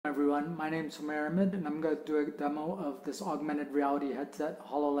everyone, my name is Ahmed and I'm going to do a demo of this augmented reality headset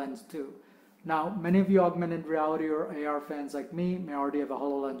Hololens 2. Now, many of you augmented reality or AR fans like me may already have a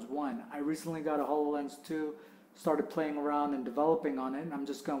Hololens 1. I recently got a Hololens 2, started playing around and developing on it, and I'm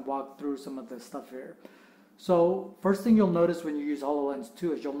just going to walk through some of the stuff here. So, first thing you'll notice when you use Hololens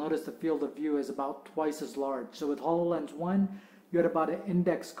 2 is you'll notice the field of view is about twice as large. So with Hololens 1, you had about an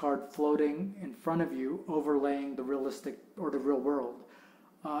index card floating in front of you, overlaying the realistic or the real world.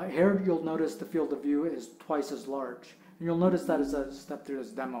 Here you'll notice the field of view is twice as large. And you'll notice that as I step through this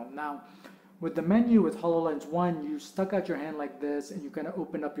demo. Now, with the menu with HoloLens 1, you stuck out your hand like this and you kind of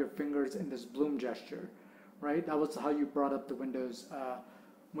opened up your fingers in this bloom gesture, right? That was how you brought up the Windows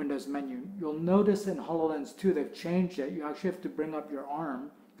menu. You'll notice in HoloLens 2 they've changed it. You actually have to bring up your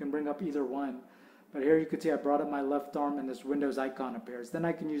arm. You can bring up either one. But here you can see I brought up my left arm and this Windows icon appears. Then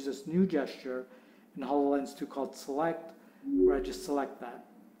I can use this new gesture in HoloLens 2 called Select, where I just select that.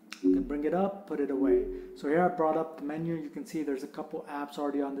 You can bring it up, put it away. So here I brought up the menu. You can see there's a couple apps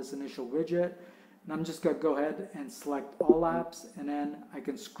already on this initial widget. And I'm just going to go ahead and select all apps, and then I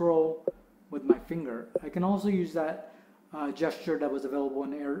can scroll with my finger. I can also use that gesture that was available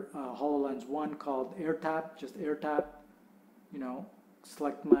in HoloLens 1 called Air Tap. Just Air Tap,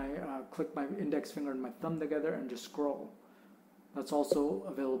 select my, click my index finger and my thumb together and just scroll. That's also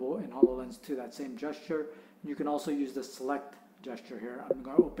available in HoloLens 2, that same gesture. You can also use the select gesture here. I'm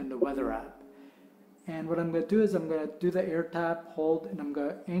going to open the weather app. And what I'm going to do is I'm going to do the air tap, hold, and I'm going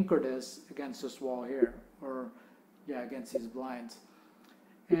to anchor this against this wall here, or yeah, against these blinds.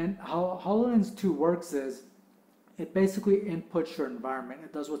 And how HoloLens 2 works is it basically inputs your environment.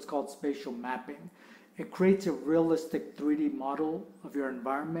 It does what's called spatial mapping. It creates a realistic 3D model of your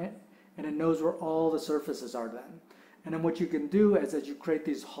environment, and it knows where all the surfaces are then. And then what you can do is as you create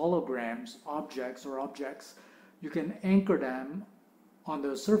these holograms, objects, you can anchor them on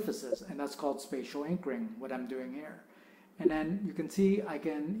those surfaces, and that's called spatial anchoring, what I'm doing here. And then you can see I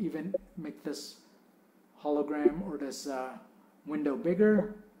can even make this hologram or this window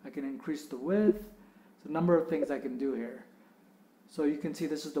bigger. I can increase the width. There's a number of things I can do here. So you can see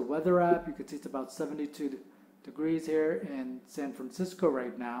this is the weather app. You can see it's about 72 degrees here in San Francisco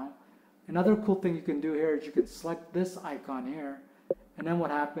right now. Another cool thing you can do here is you can select this icon here, and then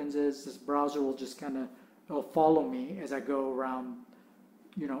what happens is this browser will just kind of, it'll follow me as I go around,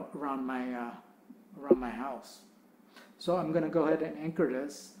 around my house. So I'm going to go ahead and anchor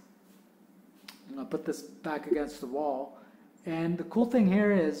this. I'm going to put this back against the wall. And the cool thing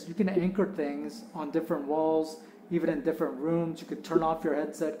here is you can anchor things on different walls, even in different rooms. You could turn off your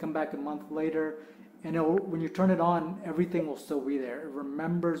headset, come back a month later, and when you turn it on, everything will still be there. It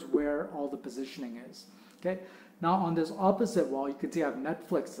remembers where all the positioning is. Okay. Now on this opposite wall, you can see I have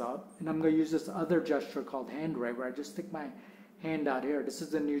Netflix up, and I'm going to use this other gesture called hand ray, where I just stick my hand out here. This is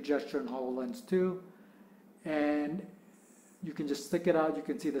the new gesture in HoloLens 2, and you can just stick it out. You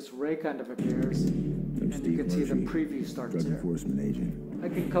can see this ray kind of appears, and you can see the preview starts here. I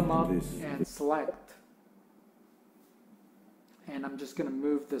can come up and select, and I'm just going to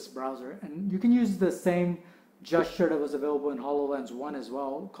move this browser. And you can use the same gesture that was available in HoloLens 1 as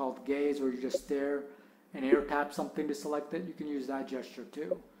well, called gaze, where you just stare and air tap something to select it. You can use that gesture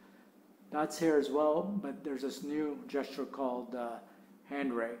too. That's here as well, but there's this new gesture called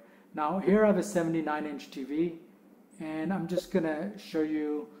hand ray. Now here I have a 79-inch TV, and I'm just going to show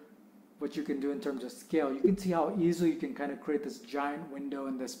you what you can do in terms of scale. You can see how easily you can kind of create this giant window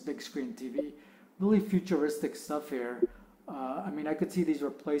in this big screen TV. Really futuristic stuff here. I could see these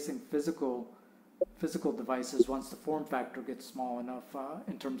replacing physical devices once the form factor gets small enough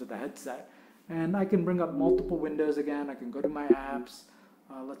in terms of the headset. And I can bring up multiple windows again. I can go to my apps.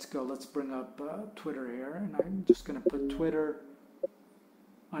 Let's bring up Twitter here. And I'm just going to put Twitter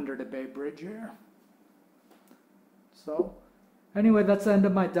under the Bay Bridge here. So anyway, that's the end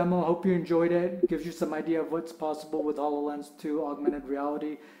of my demo. Hope you enjoyed it. It gives you some idea of what's possible with HoloLens 2 augmented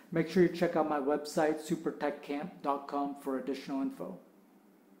reality. Make sure you check out my website, supertechcamp.com, for additional info.